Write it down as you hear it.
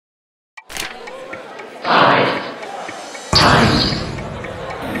Thank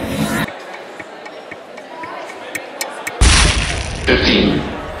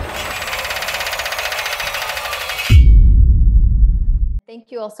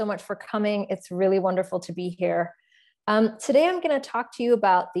you all so much for coming. It's really wonderful to be here. Today, I'm going to talk to you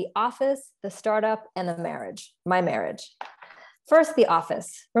about the office, the startup, and the marriage, my marriage. First, the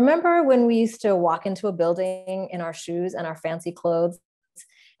office. Remember when we used to walk into a building in our shoes and our fancy clothes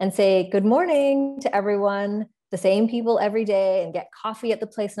and say good morning to everyone, the same people every day, and get coffee at the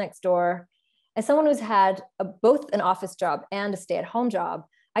place next door? As someone who's had both an office job and a stay-at-home job,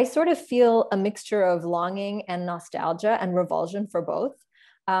 I sort of feel a mixture of longing and nostalgia and revulsion for both.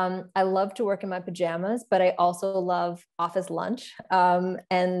 I love to work in my pajamas, but I also love office lunch.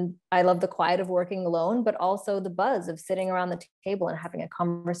 And I love the quiet of working alone, but also the buzz of sitting around the table and having a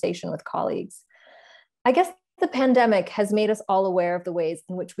conversation with colleagues. I guess the pandemic has made us all aware of the ways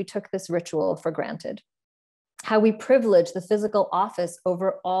in which we took this ritual for granted, how we privilege the physical office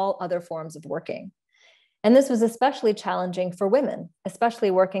over all other forms of working. And this was especially challenging for women,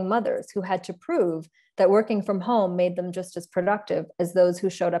 especially working mothers who had to prove that working from home made them just as productive as those who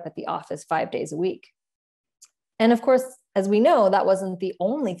showed up at the office 5 days a week. And of course, as we know, that wasn't the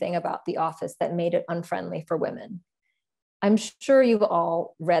only thing about the office that made it unfriendly for women. I'm sure you've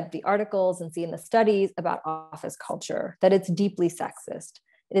all read the articles and seen the studies about office culture, that it's deeply sexist.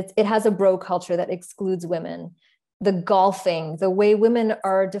 It has a bro culture that excludes women. The golfing, the way women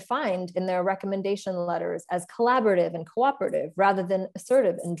are defined in their recommendation letters as collaborative and cooperative rather than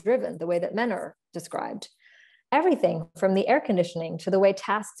assertive and driven, the way that men are described. Everything from the air conditioning to the way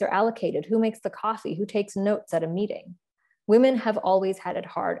tasks are allocated, who makes the coffee, who takes notes at a meeting. Women have always had it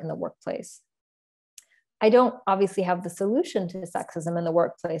hard in the workplace. I don't obviously have the solution to sexism in the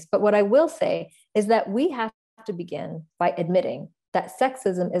workplace, but what I will say is that we have to begin by admitting that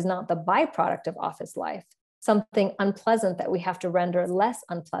sexism is not the byproduct of office life, something unpleasant that we have to render less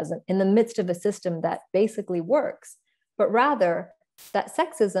unpleasant in the midst of a system that basically works, but rather that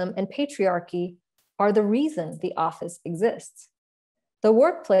sexism and patriarchy are the reason the office exists. The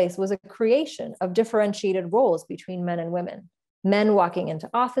workplace was a creation of differentiated roles between men and women, men walking into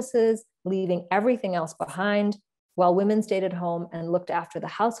offices, leaving everything else behind, while women stayed at home and looked after the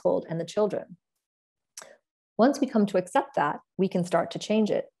household and the children. Once we come to accept that, we can start to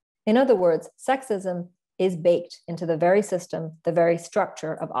change it. In other words, sexism is baked into the very system, the very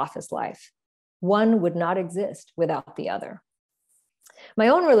structure of office life. One would not exist without the other. My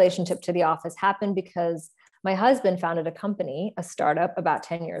own relationship to the office happened because my husband founded a company, a startup, about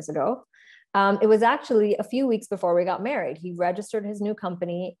 10 years ago. It was actually a few weeks before we got married. He registered his new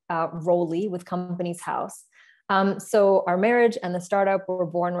company, Rolly, with Companies House. So our marriage and the startup were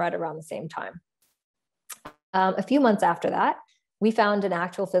born right around the same time. A few months after that, we found an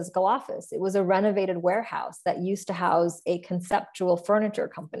actual physical office. It was a renovated warehouse that used to house a conceptual furniture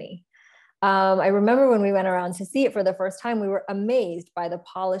company. I remember when we went around to see it for the first time, we were amazed by the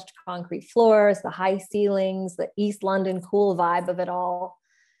polished concrete floors, the high ceilings, the East London cool vibe of it all.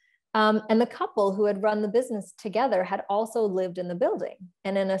 And the couple who had run the business together had also lived in the building.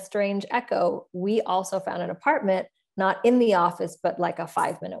 And in a strange echo, we also found an apartment, not in the office, but like a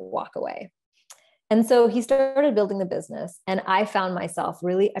 5-minute walk away. And so he started building the business, and I found myself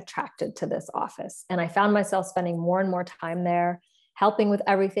really attracted to this office. And I found myself spending more and more time there, helping with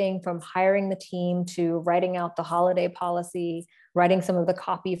everything from hiring the team to writing out the holiday policy, writing some of the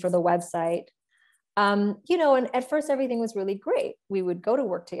copy for the website. And at first everything was really great. We would go to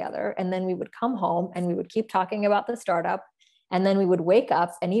work together, and then we would come home and we would keep talking about the startup. And then we would wake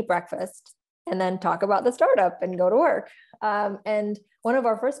up and eat breakfast and then talk about the startup and go to work. And one of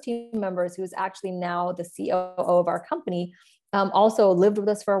our first team members, who's actually now the COO of our company, also lived with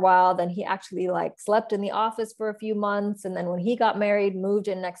us for a while. Then he actually slept in the office for a few months. And then when he got married, moved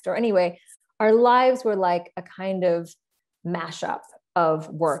in next door. Anyway, our lives were like a kind of mashup of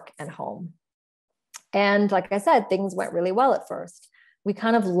work and home. And like I said, things went really well at first. We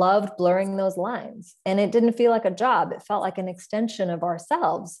kind of loved blurring those lines, and it didn't feel like a job. It felt like an extension of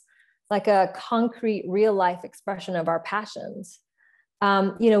ourselves, like a concrete real life expression of our passions.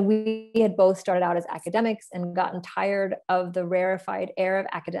 We had both started out as academics and gotten tired of the rarefied air of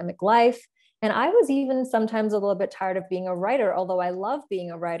academic life. And I was even sometimes a little bit tired of being a writer, although I love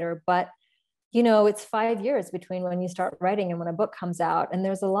being a writer. But, it's 5 years between when you start writing and when a book comes out. And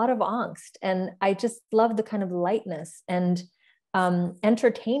there's a lot of angst. And I just love the kind of lightness and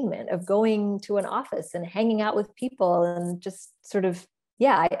entertainment of going to an office and hanging out with people and just sort of,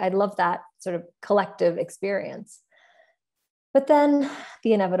 I love that sort of collective experience. But then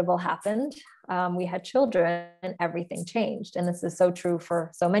the inevitable happened. We had children and everything changed. And this is so true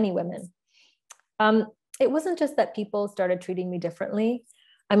for so many women. It wasn't just that people started treating me differently.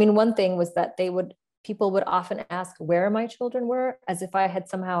 I mean, one thing was that people would often ask where my children were, as if I had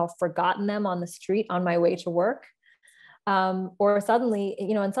somehow forgotten them on the street on my way to work. Or suddenly,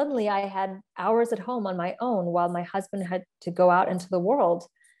 and suddenly I had hours at home on my own while my husband had to go out into the world.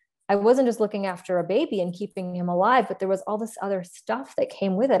 I wasn't just looking after a baby and keeping him alive, but there was all this other stuff that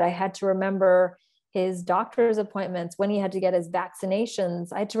came with it. I had to remember his doctor's appointments, when he had to get his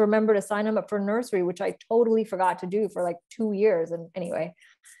vaccinations. I had to remember to sign him up for nursery, which I totally forgot to do for like 2 years. And anyway,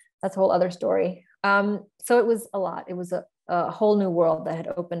 that's a whole other story. So it was a lot. It was a whole new world that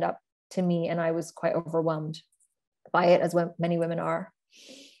had opened up to me, and I was quite overwhelmed by it, as many women are.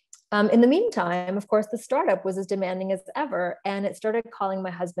 In the meantime, of course, the startup was as demanding as ever, and it started calling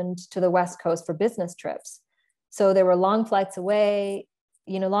my husband to the West Coast for business trips. So there were long flights away,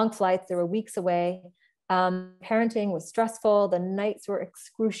 long flights, there were weeks away. Parenting was stressful, the nights were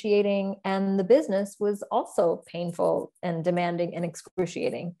excruciating, and the business was also painful and demanding and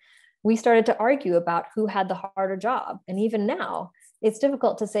excruciating. We started to argue about who had the harder job. And even now, it's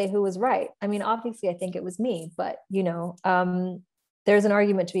difficult to say who was right. I mean, obviously, I think it was me, but, there's an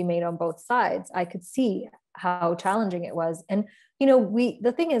argument to be made on both sides. I could see how challenging it was. And,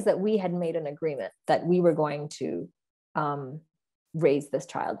 the thing is that we had made an agreement that we were going to raise this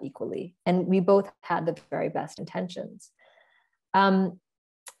child equally. And we both had the very best intentions.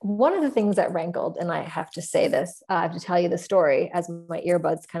 One of the things that rankled, and I have to say this, I have to tell you the story as my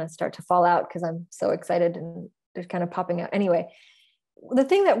earbuds kind of start to fall out because I'm so excited and they're kind of popping out. Anyway,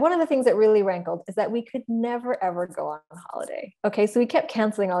 one of the things that really rankled is that we could never, ever go on holiday. Okay. So we kept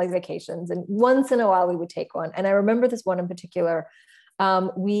canceling all these vacations, and once in a while we would take one. And I remember this one in particular.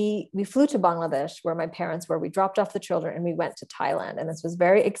 We flew to Bangladesh, where my parents were. We dropped off the children and we went to Thailand. And this was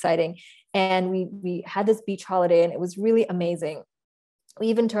very exciting. And we had this beach holiday, and it was really amazing. We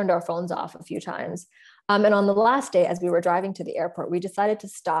even turned our phones off a few times. And on the last day, as we were driving to the airport, we decided to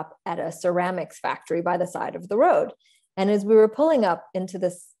stop at a ceramics factory by the side of the road. And as we were pulling up into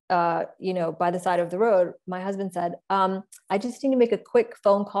this, by the side of the road, my husband said, I just need to make a quick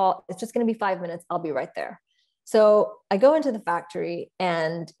phone call. It's just going to be 5 minutes. I'll be right there. So I go into the factory,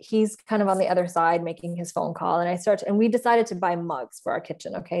 and he's kind of on the other side making his phone call. And we decided to buy mugs for our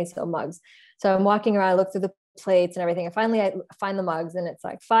kitchen. Okay. So mugs. So I'm walking around, I look through the plates and everything. And finally I find the mugs, and it's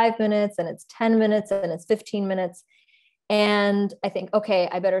like 5 minutes, and it's 10 minutes, and it's 15 minutes. And I think, okay,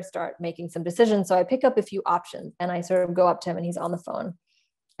 I better start making some decisions. So I pick up a few options, and I sort of go up to him, and he's on the phone.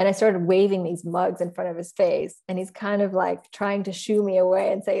 And I started waving these mugs in front of his face. And he's kind of like trying to shoo me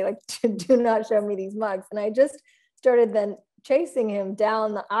away and say, like, do not show me these mugs. And I just started then chasing him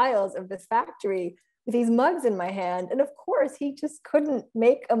down the aisles of this factory with these mugs in my hand. And of course, he just couldn't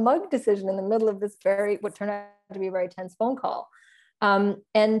make a mug decision in the middle of this what turned out to be a very tense phone call.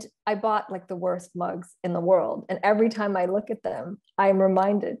 And I bought like the worst mugs in the world. And every time I look at them, I'm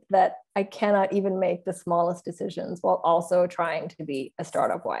reminded that I cannot even make the smallest decisions while also trying to be a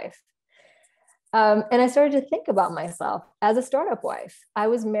startup wife. And I started to think about myself as a startup wife. I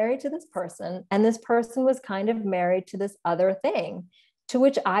was married to this person, and this person was kind of married to this other thing to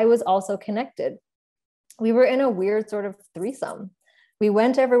which I was also connected. We were in a weird sort of threesome. We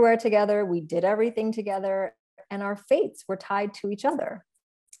went everywhere together. We did everything together, and our fates were tied to each other.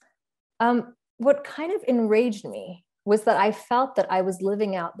 What kind of enraged me was that I felt that I was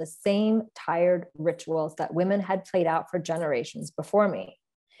living out the same tired rituals that women had played out for generations before me.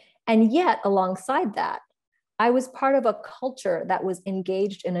 And yet, alongside that, I was part of a culture that was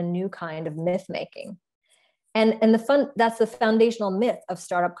engaged in a new kind of myth making. And that's the foundational myth of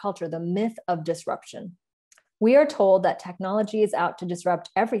startup culture, the myth of disruption. We are told that technology is out to disrupt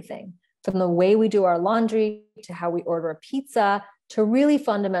everything, from the way we do our laundry to how we order a pizza to really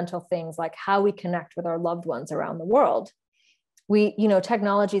fundamental things like how we connect with our loved ones around the world.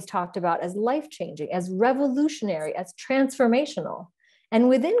 Technology is talked about as life-changing, as revolutionary, as transformational. And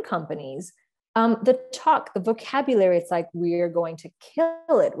within companies, the vocabulary, it's like, we're going to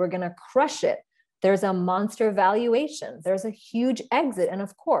kill it. We're going to crush it. There's a monster valuation. There's a huge exit. And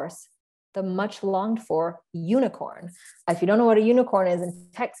of course, the much longed for unicorn. If you don't know what a unicorn is in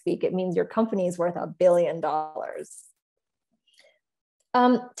tech speak, it means your company is worth $1 billion.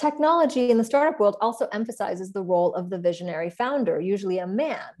 Technology in the startup world also emphasizes the role of the visionary founder, usually a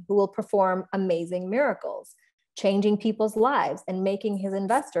man, who will perform amazing miracles, changing people's lives and making his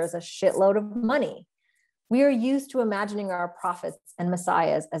investors a shitload of money. We are used to imagining our prophets and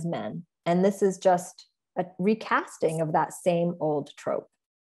messiahs as men, and this is just a recasting of that same old trope.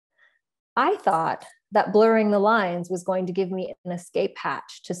 I thought that blurring the lines was going to give me an escape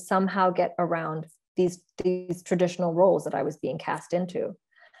hatch to somehow get around these traditional roles that I was being cast into.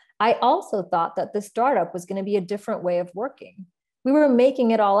 I also thought that the startup was going to be a different way of working. We were making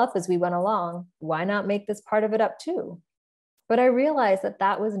it all up as we went along. Why not make this part of it up too? But I realized that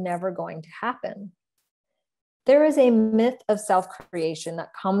that was never going to happen. There is a myth of self-creation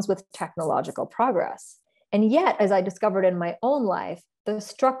that comes with technological progress. And yet, as I discovered in my own life, the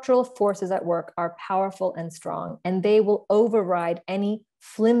structural forces at work are powerful and strong, and they will override any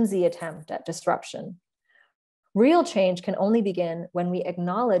flimsy attempt at disruption. Real change can only begin when we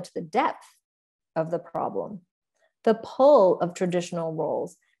acknowledge the depth of the problem, the pull of traditional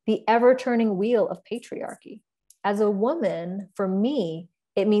roles, the ever-turning wheel of patriarchy. As a woman, for me,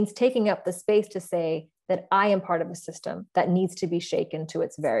 it means taking up the space to say that I am part of a system that needs to be shaken to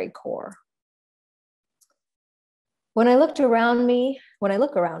its very core. When I look around me,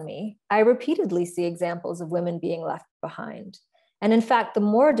 I repeatedly see examples of women being left behind. And in fact, the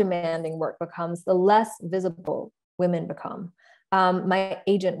more demanding work becomes, the less visible women become. My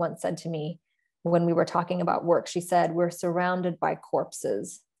agent once said to me when we were talking about work, she said, "We're surrounded by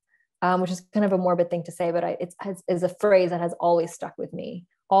corpses," which is kind of a morbid thing to say, but it is a phrase that has always stuck with me.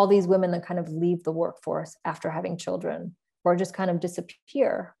 All these women that kind of leave the workforce after having children or just kind of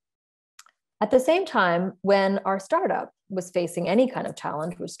disappear. At the same time, when our startup was facing any kind of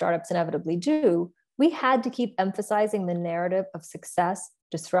challenge, which startups inevitably do, we had to keep emphasizing the narrative of success,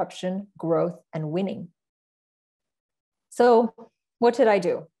 disruption, growth, and winning. So what did I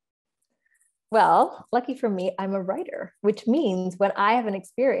do? Well, lucky for me, I'm a writer, which means when I have an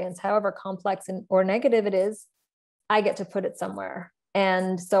experience, however complex or negative it is, I get to put it somewhere.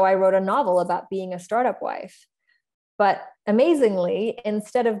 And so I wrote a novel about being a startup wife. But amazingly,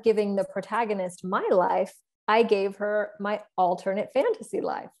 instead of giving the protagonist my life, I gave her my alternate fantasy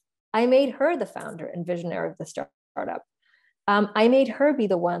life. I made her the founder and visionary of the startup. I made her be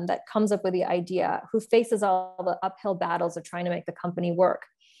the one that comes up with the idea, who faces all the uphill battles of trying to make the company work.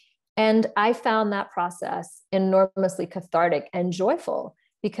 And I found that process enormously cathartic and joyful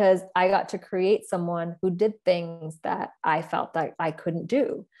because I got to create someone who did things that I felt that I couldn't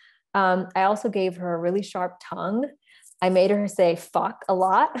do. I also gave her a really sharp tongue. I made her say fuck a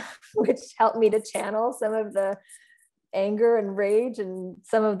lot, which helped me to channel some of the anger and rage and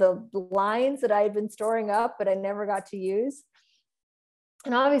some of the lines that I had been storing up, but I never got to use.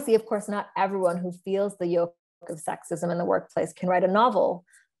 And obviously, of course, not everyone who feels the yoke of sexism in the workplace can write a novel.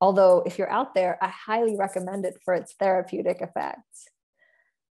 Although if you're out there, I highly recommend it for its therapeutic effects.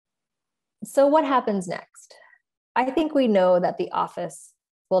 So what happens next? I think we know that the office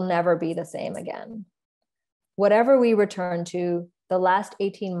will never be the same again. Whatever we return to, the last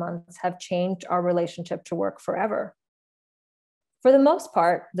 18 months have changed our relationship to work forever. For the most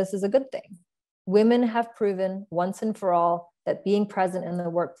part, this is a good thing. Women have proven once and for all that being present in the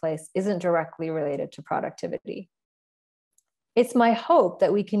workplace isn't directly related to productivity. It's my hope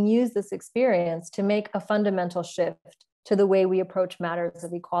that we can use this experience to make a fundamental shift to the way we approach matters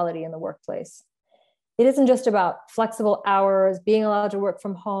of equality in the workplace. It isn't just about flexible hours, being allowed to work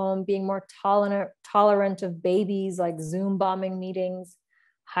from home, being more tolerant of babies like Zoom bombing meetings,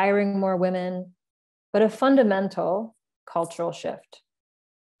 hiring more women, but a fundamental cultural shift.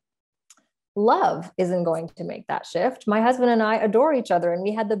 Love isn't going to make that shift. My husband and I adore each other and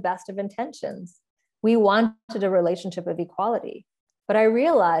we had the best of intentions. We wanted a relationship of equality, but I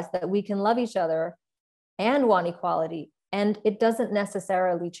realized that we can love each other and want equality, and it doesn't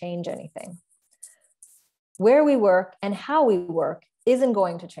necessarily change anything. Where we work and how we work isn't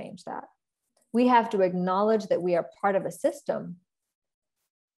going to change that. We have to acknowledge that we are part of a system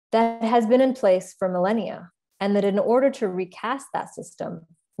that has been in place for millennia, and that in order to recast that system,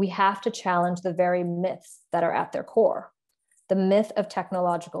 we have to challenge the very myths that are at their core. The myth of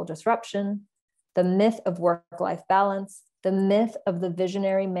technological disruption, the myth of work-life balance, the myth of the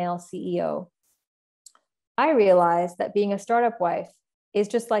visionary male CEO. I realized that being a startup wife is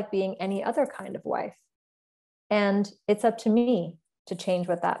just like being any other kind of wife. And it's up to me to change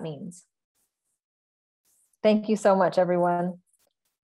what that means. Thank you so much, everyone.